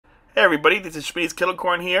Hey everybody, this is Schmidt's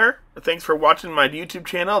Kettle here. Thanks for watching my YouTube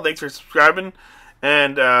channel. Thanks for subscribing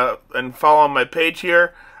and following my page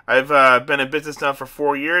here. I've been in business now for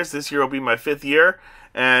 4 years. This year will be my 5th year,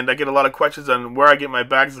 and I get a lot of questions on where I get my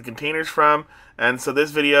bags and containers from. And so this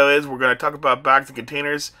video is we're going to talk about bags and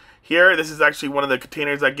containers here. This is actually one of the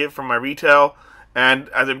containers I get from my retail. And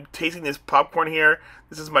as I'm tasting this popcorn here,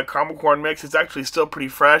 this is my caramel corn mix. It's actually still pretty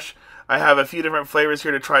fresh. I have a few different flavors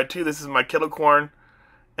here to try too. This is my Kettle corn.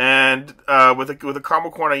 And with the caramel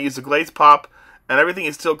corn, I use the glaze pop, and everything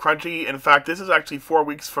is still crunchy. In fact, this is actually 4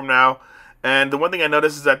 weeks from now. And the one thing I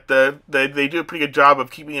noticed is that they do a pretty good job of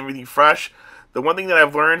keeping everything fresh. The one thing that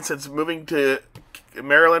I've learned since moving to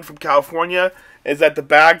Maryland from California is that the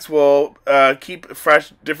bags will keep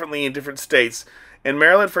fresh differently in different states. In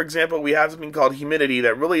Maryland, for example, we have something called humidity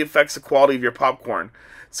that really affects the quality of your popcorn.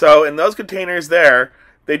 So in those containers there,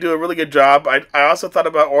 they do a really good job. I also thought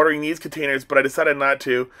about ordering these containers, but I decided not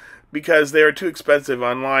to because they were too expensive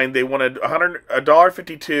online. They wanted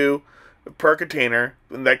 $1.52 per container,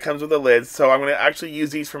 and that comes with a lid. So I'm going to actually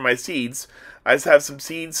use these for my seeds. I just have some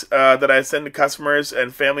seeds that I send to customers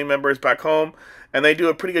and family members back home, and they do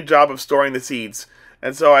a pretty good job of storing the seeds.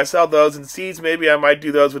 And so I sell those in seeds. Maybe I might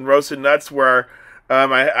do those with roasted nuts where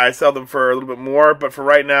I sell them for a little bit more. But for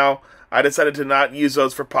right now, I decided to not use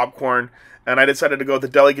those for popcorn. And I decided to go with the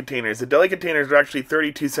deli containers. The deli containers are actually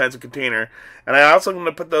 32 cents a container. And I also going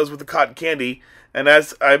to put those with the cotton candy. And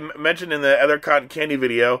as I mentioned in the other cotton candy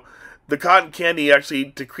video, the cotton candy actually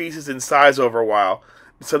decreases in size over a while.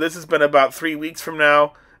 So this has been about 3 weeks from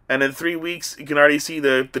now. And in 3 weeks, you can already see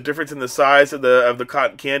the difference in the size of the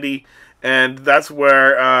cotton candy. And that's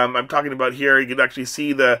where I'm talking about here. You can actually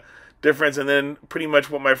see the difference. And then pretty much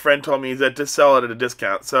what my friend told me is that just sell it at a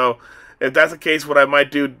discount. So if that's the case, what I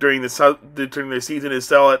might do during the season is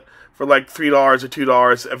sell it for like $3 or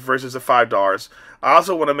 $2 versus the $5. I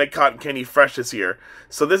also want to make cotton candy fresh this year.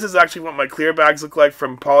 So this is actually what my clear bags look like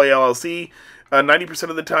from Poly LLC.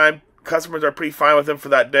 90% of the time, customers are pretty fine with them for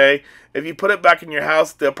that day. If you put it back in your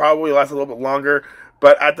house, they'll probably last a little bit longer.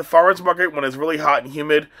 But at the farmer's market, when it's really hot and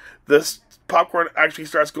humid, this popcorn actually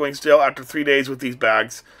starts going stale after 3 days with these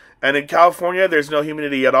bags. And in California, there's no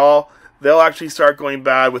humidity at all. They'll actually start going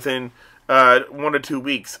bad within 1 to 2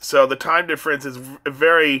 weeks. So the time difference is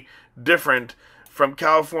very different from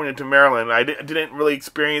California to Maryland. I didn't really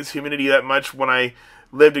experience humidity that much when I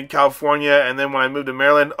lived in California, and then when I moved to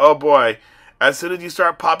Maryland, oh boy, as soon as you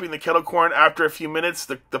start popping the kettle corn, after a few minutes,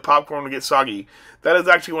 the popcorn will get soggy. That is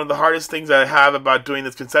actually one of the hardest things I have about doing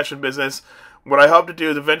this concession business. What I hope to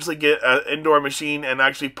do is eventually get an indoor machine and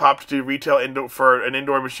actually pop to do retail for an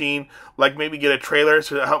indoor machine, like maybe get a trailer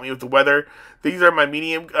to help me with the weather. These are my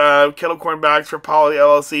medium kettle corn bags for Poly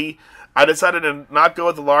LLC. I decided to not go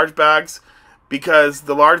with the large bags because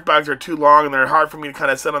the large bags are too long and they're hard for me to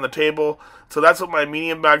kind of set on the table. So that's what my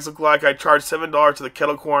medium bags look like. I charge $7 to the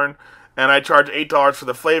kettle corn, and I charge $8 for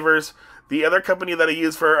the flavors. The other company that I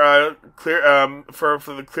use for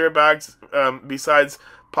the clear bags, besides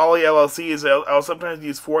Poly LLC, is I'll sometimes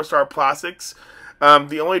use 4-Star Plastics.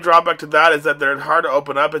 The only drawback to that is that they're hard to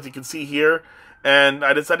open up, as you can see here. And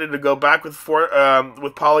I decided to go back with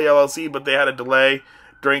Poly LLC, but they had a delay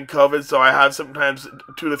during COVID, so I have sometimes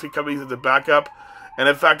 2 to 3 companies as a backup. And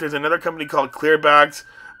in fact, there's another company called Clear Bags.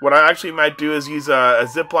 What I actually might do is use a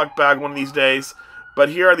Ziploc bag one of these days. But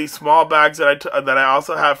here are these small bags that I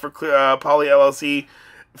also have for Poly LLC.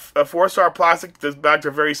 4-Star Plastic, those bags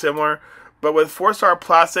are very similar. But with 4-Star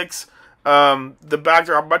Plastics, the bags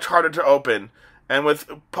are much harder to open. And with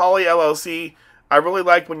Poly LLC, I really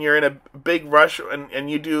like when you're in a big rush and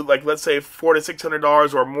you do, like, let's say $400 to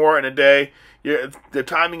 $600 or more in a day. The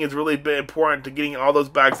timing is really important to getting all those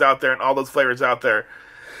bags out there and all those flavors out there.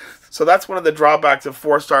 So that's one of the drawbacks of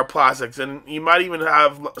 4-Star Plastics. And you might even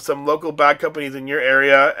have some local bag companies in your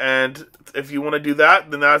area, and if you want to do that,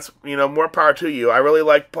 then that's, more power to you. I really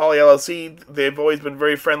like Poly LLC. They've always been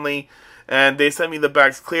very friendly, and they send me the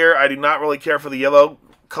bags clear. I do not really care for the yellow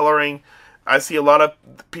coloring. I see a lot of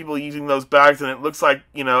people using those bags, and it looks like,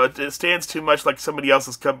 it stands too much like somebody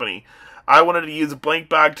else's company. I wanted to use a blank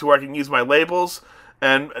bag to where I can use my labels,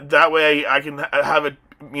 and that way I can have it,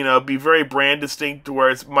 be very brand distinct to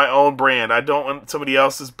where it's my own brand. I don't want somebody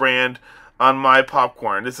else's brand on my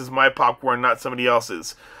popcorn. This is my popcorn, not somebody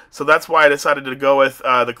else's. So that's why I decided to go with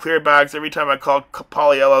the clear bags. Every time I call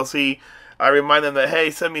Poly LLC, I remind them that,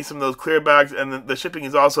 hey, send me some of those clear bags, and the shipping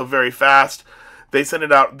is also very fast. They send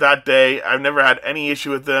it out that day. I've never had any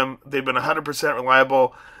issue with them. They've been 100%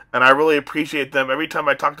 reliable, and I really appreciate them. Every time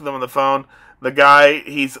I talk to them on the phone, the guy,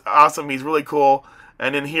 he's awesome. He's really cool.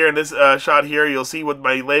 And in here, in this shot here, you'll see what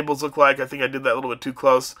my labels look like. I think I did that a little bit too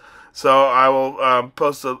close. So I will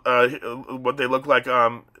post what they look like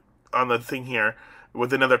on the thing here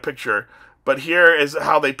with another picture. But here is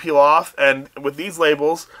how they peel off, and with these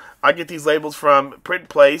labels, I get these labels from Print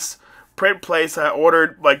Place. Print Place, I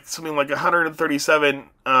ordered like something like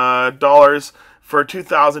 $137 for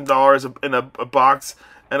 $2,000 in a box,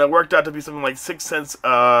 and it worked out to be something like 6 cents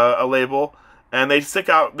a label. And they stick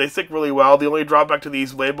really well. The only drawback to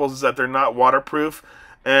these labels is that they're not waterproof.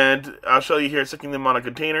 And I'll show you here, sticking them on a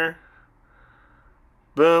container.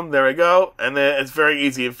 Boom, there we go. And then it's very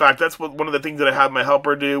easy. In fact, that's one of the things that I have my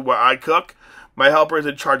helper do while I cook. My helper is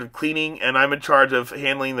in charge of cleaning, and I'm in charge of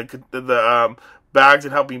handling the bags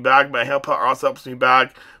and helping bag. My helper also helps me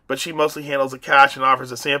bag, but she mostly handles the cash and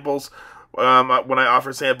offers the samples when I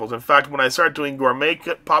offer samples. In fact, when I start doing gourmet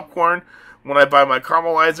popcorn, when I buy my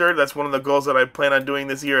caramelizer, that's one of the goals that I plan on doing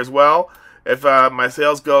this year as well. If my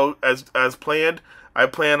sales go as planned, I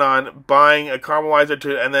plan on buying a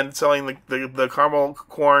caramelizer and then selling the caramel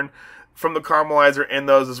corn from the caramelizer in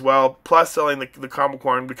those as well, plus selling the caramel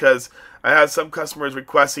corn, because I have some customers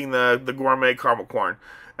requesting the gourmet caramel corn,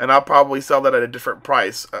 and I'll probably sell that at a different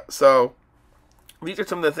price. So these are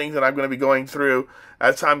some of the things that I'm going to be going through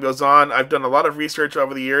as time goes on. I've done a lot of research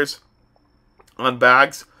over the years on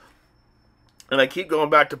bags, and I keep going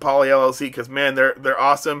back to Poly LLC because, man, they're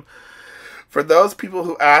awesome. For those people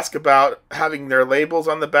who ask about having their labels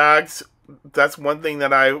on the bags, that's one thing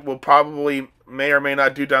that I will probably may or may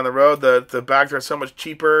not do down the road. The bags are so much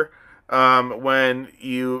cheaper when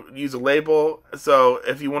you use a label. So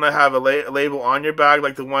if you want to have a label on your bag,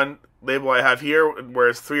 like the one label I have here, where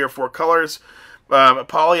it's 3 or 4 colors,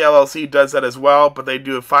 Poly LLC does that as well, but they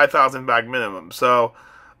do a 5,000 bag minimum. So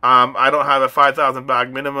I don't have a 5,000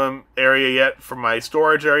 bag minimum area yet for my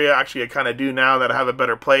storage area. Actually, I kind of do now that I have a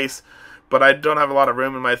better place, but I don't have a lot of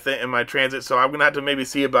room in my transit. So I'm gonna have to maybe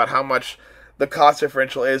see about how much the cost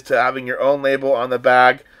differential is to having your own label on the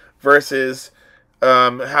bag versus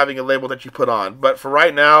having a label that you put on. But for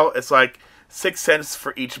right now, it's like 6 cents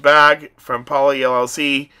for each bag from Poly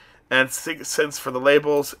LLC and 6 cents for the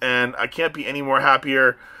labels, and I can't be any more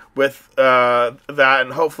happier with that.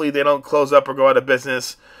 And hopefully they don't close up or go out of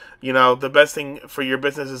business. You know, the best thing for your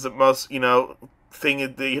business is the most,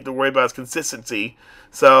 thing that you have to worry about is consistency.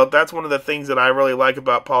 So that's one of the things that I really like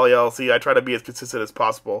about Poly LLC. I try to be as consistent as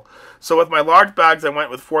possible. So with my large bags, I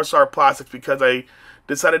went with 4-star plastics because I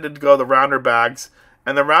decided to go the rounder bags.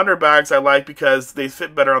 And the rounder bags I like because they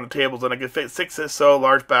fit better on the tables, and I can fit 6 or so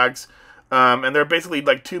large bags. And they're basically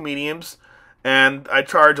like 2 mediums. And I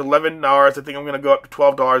charge $11. I think I'm going to go up to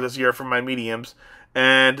 $12 this year for my mediums.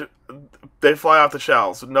 And they fly off the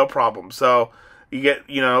shelves, no problem. So you get,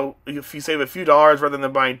 if you save a few dollars rather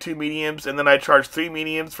than buying 2 mediums, and then I charge 3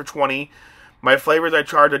 mediums for $20. My flavors, I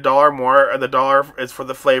charge $1 more, and the $1 is for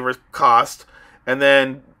the flavor cost. And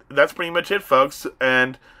then that's pretty much it, folks.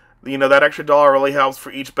 And that extra $1 really helps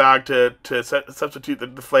for each bag to substitute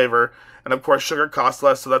the flavor. And of course, sugar costs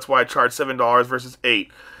less, so that's why I charge $7 versus $8.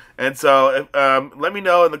 And so let me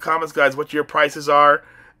know in the comments, guys, what your prices are,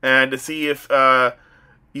 and to see if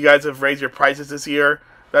you guys have raised your prices this year.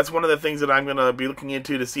 That's one of the things that I'm going to be looking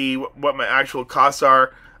into to see what my actual costs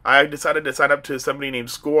are. I decided to sign up to somebody named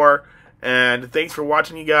Score, and thanks for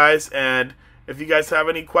watching, you guys. And if you guys have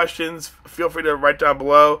any questions, feel free to write down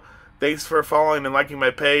below. Thanks for following and liking my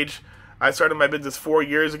page. I started my business 4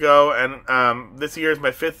 years ago, and this year is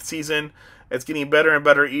my 5th season. It's getting better and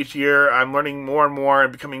better each year. I'm learning more and more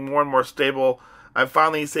and becoming more and more stable. I'm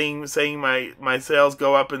finally seeing my sales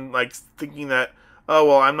go up, and like thinking that, oh,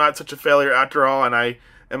 well, I'm not such a failure after all, and I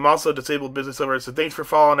am also a disabled business owner. So thanks for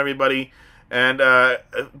following, everybody, and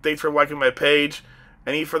thanks for liking my page.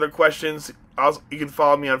 Any further questions, you can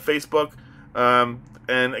follow me on Facebook.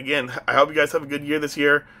 And again, I hope you guys have a good year this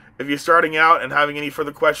year. If you're starting out and having any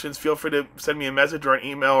further questions, feel free to send me a message or an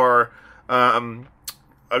email or a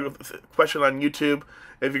question on YouTube.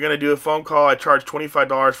 If you're going to do a phone call, I charge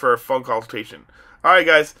 $25 for a phone consultation. Alright,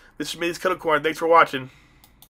 guys, this is me, Kettle. Thanks for watching.